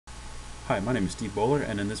Hi, my name is Steve Bowler,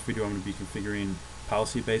 and in this video I'm going to be configuring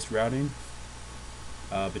policy-based routing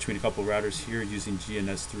between a couple routers here using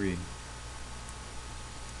GNS3.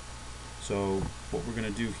 So what we're going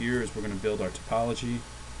to do here is we're going to build our topology,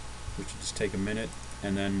 which will just take a minute,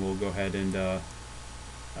 and then we'll go ahead and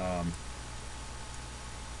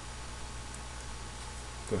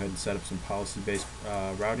set up some policy-based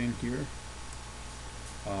routing here.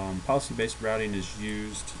 Policy-based routing is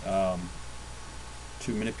used to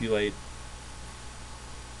manipulate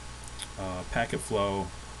packet flow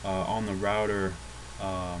on the router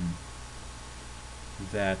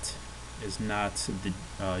that is not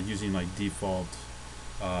using like default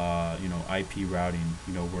IP routing,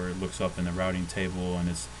 where it looks up in the routing table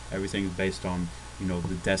and everything's based on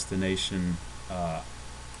the destination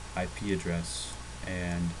IP address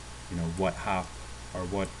and what hop or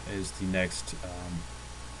what is the next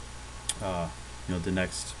the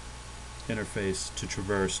next interface to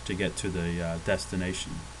traverse to get to the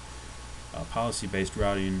destination. Policy-based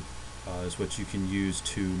routing is what you can use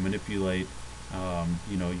to manipulate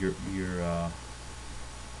your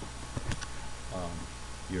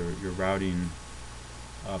routing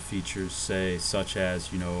features, such as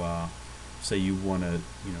say you want to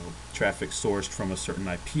traffic sourced from a certain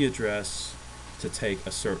IP address to take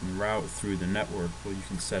a certain route through the network. Well, you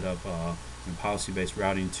can set up policy-based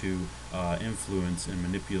routing to influence and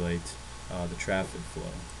manipulate the traffic flow.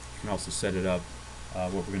 You can also set it up.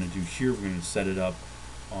 What we're going to do here, we're going to set it up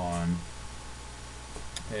on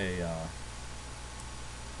a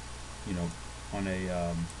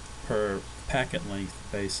per packet length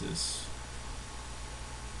basis.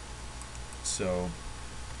 So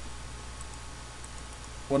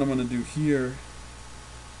what I'm going to do here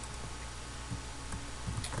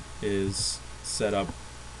is set up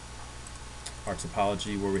our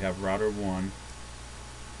topology where we have router 1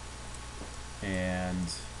 and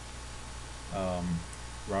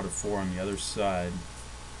router 4 on the other side.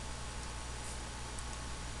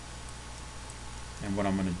 And what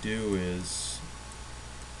I'm going to do is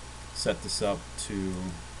set this up to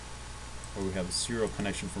where we have a serial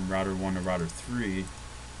connection from router 1 to router 3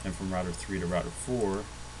 and from router 3 to router 4.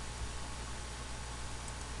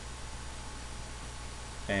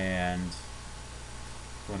 And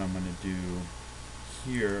what I'm going to do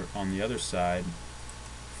here on the other side,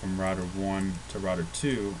 from router 1 to router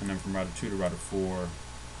 2, and then from router 2 to router 4,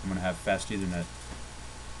 I'm going to have fast Ethernet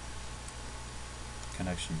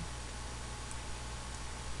connection.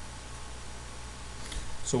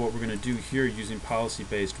 So what we're going to do here using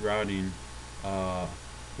policy-based routing,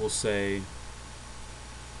 we'll say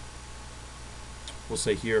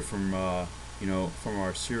here from from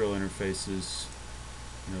our serial interfaces,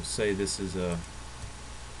 say this is a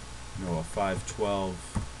a 512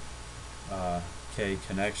 K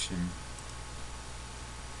connection,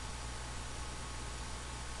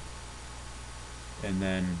 and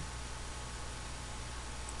then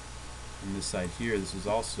on this side here, this is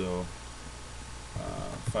also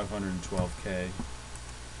 512K,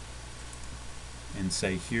 and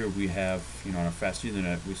say here we have on our fast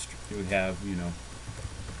Ethernet we have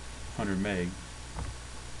 100 meg.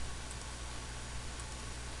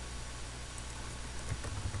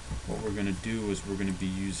 What we're going to do is we're going to be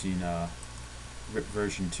using RIP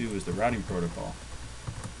version 2 as the routing protocol.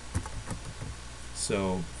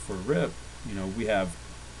 So for RIP, we have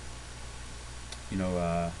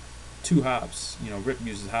 2 hops. RIP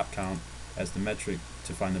uses hop count as the metric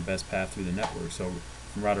to find the best path through the network. So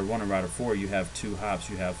from router 1 and router 4, you have 2 hops.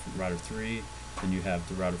 You have router 3, then you have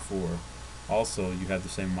the router 4. Also, you have the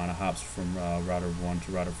same amount of hops from router 1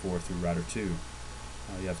 to router 4 through router 2.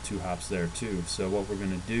 You have 2 hops there too. So what we're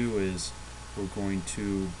going to do is we're going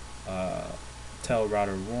to tell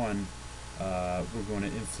router 1 we're going to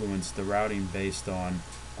influence the routing based on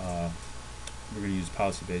we're going to use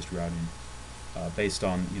policy-based routing based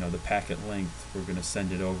on the packet length. We're going to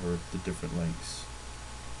send it over the different links.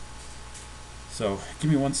 So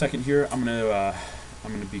give me 1 second here. I'm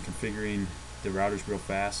going to be configuring the routers real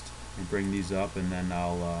fast and bring these up, and then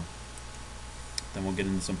then we'll get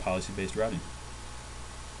into some policy-based routing.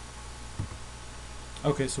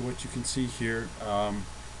 Okay, so what you can see here,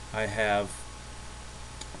 I have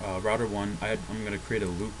router 1. I'm going to create a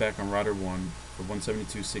loopback on router 1 for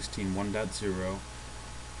 172.16.1.0.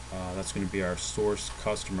 That's going to be our source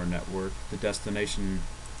customer network. The destination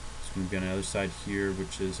is going to be on the other side here,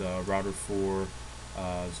 which is router 4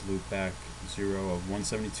 is loopback 0 of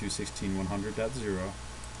 172.16.100.0.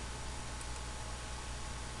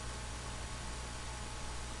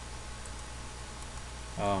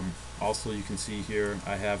 Also, you can see here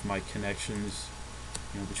I have my connections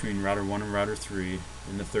between router 1 and router 3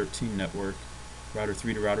 in the 13 network, Router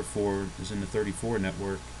 3 to router 4 is in the 34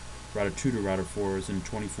 network. Router 2 to router 4 is in the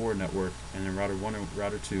 24 network, and then router 1 to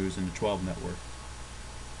router 2 is in the 12 network.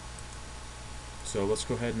 So let's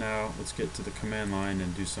go ahead now, let's get to the command line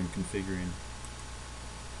and do some configuring.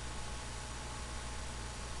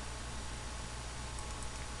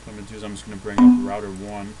 What I'm going to do is I'm just going to bring up router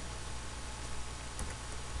 1.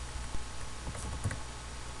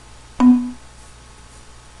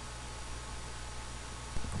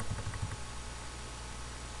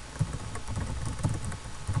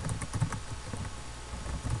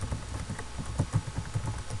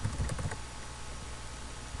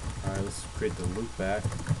 Alright, let's create the loopback.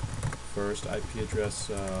 First, IP address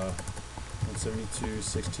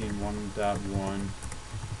 172.16.1.1.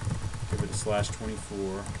 Give it a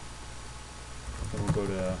 /24. Then we'll go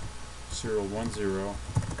to serial 10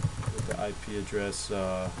 with the IP address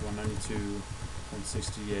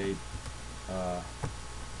 192.168. Let's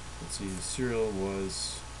see, the serial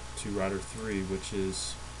was to router 3, which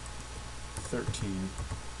is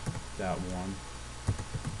 13.1.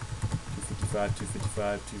 255,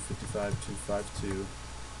 255, 255, 252.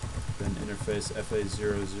 Then interface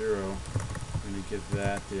FA00, I'm going to give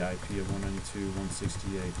that the IP of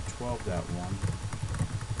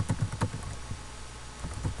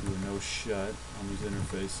 192.168.12.1. Do a no shut on these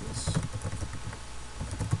interfaces.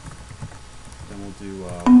 Then we'll do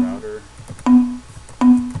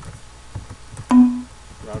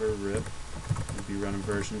router rip. We'll be running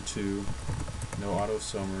version 2, no auto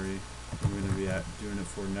summary. I'm going to be doing it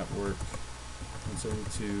for network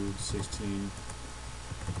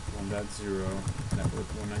 172.16.1.0, network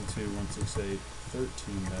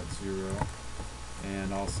 192.168.13.0,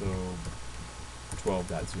 and also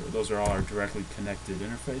 12.0. Those are all our directly connected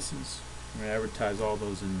interfaces. I'm going to advertise all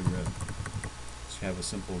those in the RIP. So you have a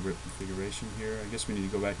simple RIP configuration here. I guess we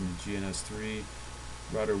need to go back into GNS3.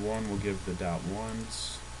 Router 1 will give the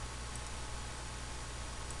 .1s.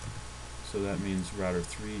 So that means router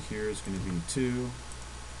 3 here is going to be 2.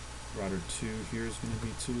 Router 2 here is going to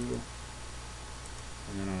be 2. And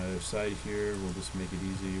then on the other side here, we'll just make it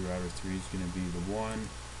easy. Router 3 is going to be the 1.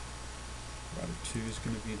 Router 2 is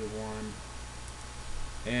going to be the 1.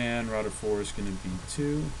 And router 4 is going to be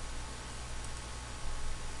 2.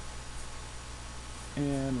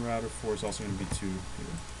 And router 4 is also going to be 2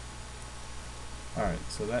 here. Alright,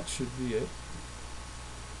 so that should be it.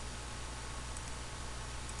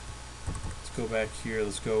 Let's go back here.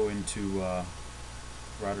 Let's go into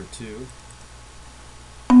router 2.